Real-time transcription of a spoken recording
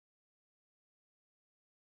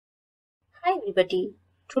Hi everybody,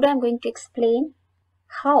 today I'm going to explain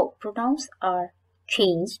how pronouns are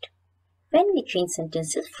changed when we change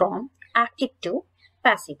sentences from active to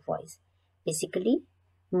passive voice. Basically,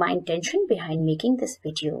 my intention behind making this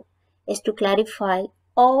video is to clarify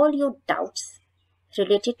all your doubts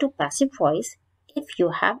related to passive voice if you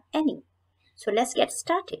have any. So let's get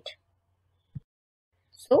started.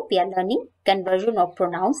 So we are learning conversion of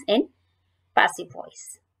pronouns in passive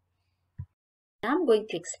voice. Now I'm going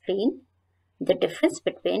to explain the difference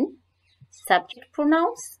between subject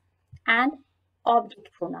pronouns and object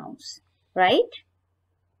pronouns, right?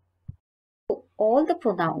 So all the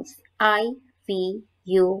pronouns I, we,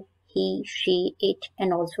 you, he, she, it,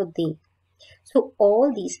 and also they. So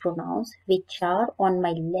all these pronouns which are on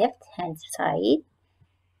my left hand side,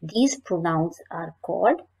 these pronouns are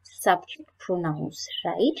called subject pronouns,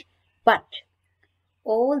 right? But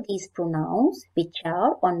all these pronouns which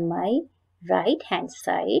are on my right hand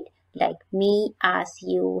side, like me, us,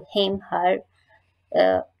 you, him, her,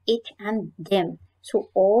 it and them. So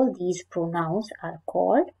all these pronouns are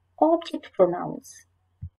called object pronouns.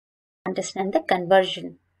 Understand the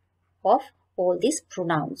conversion of all these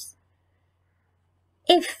pronouns.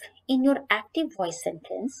 If in your active voice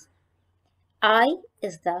sentence, I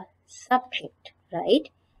is the subject, right?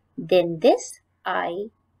 Then this I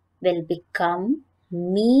will become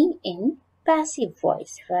me in passive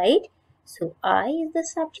voice, right? So I is the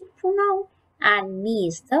subject pronoun and me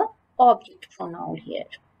is the object pronoun here.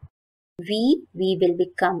 We will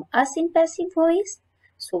become us in passive voice.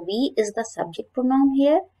 So we is the subject pronoun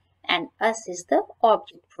here and us is the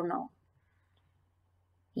object pronoun.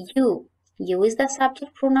 You is the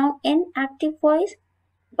subject pronoun in active voice,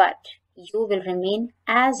 but you will remain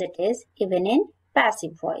as it is even in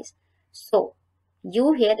passive voice. So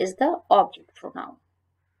you here is the object pronoun.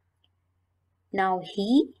 Now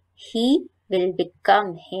he will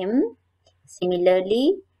become him.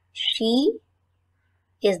 Similarly, she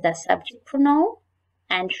is the subject pronoun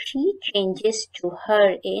and she changes to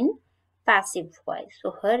her in passive voice.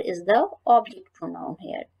 So her is the object pronoun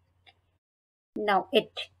here. Now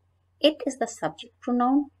it is the subject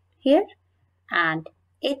pronoun here and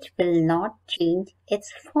it will not change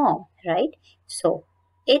its form, right? So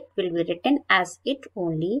it will be written as it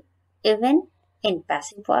only even in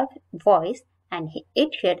passive voice and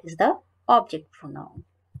it here is the object pronoun,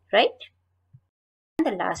 right? And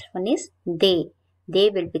the last one is they. They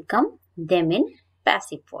will become them in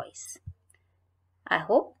passive voice. I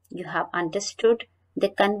hope you have understood the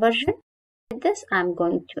conversion. With this, I'm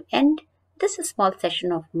going to end this small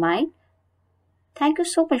session of mine. Thank you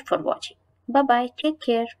so much for watching. Bye-bye. Take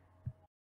care.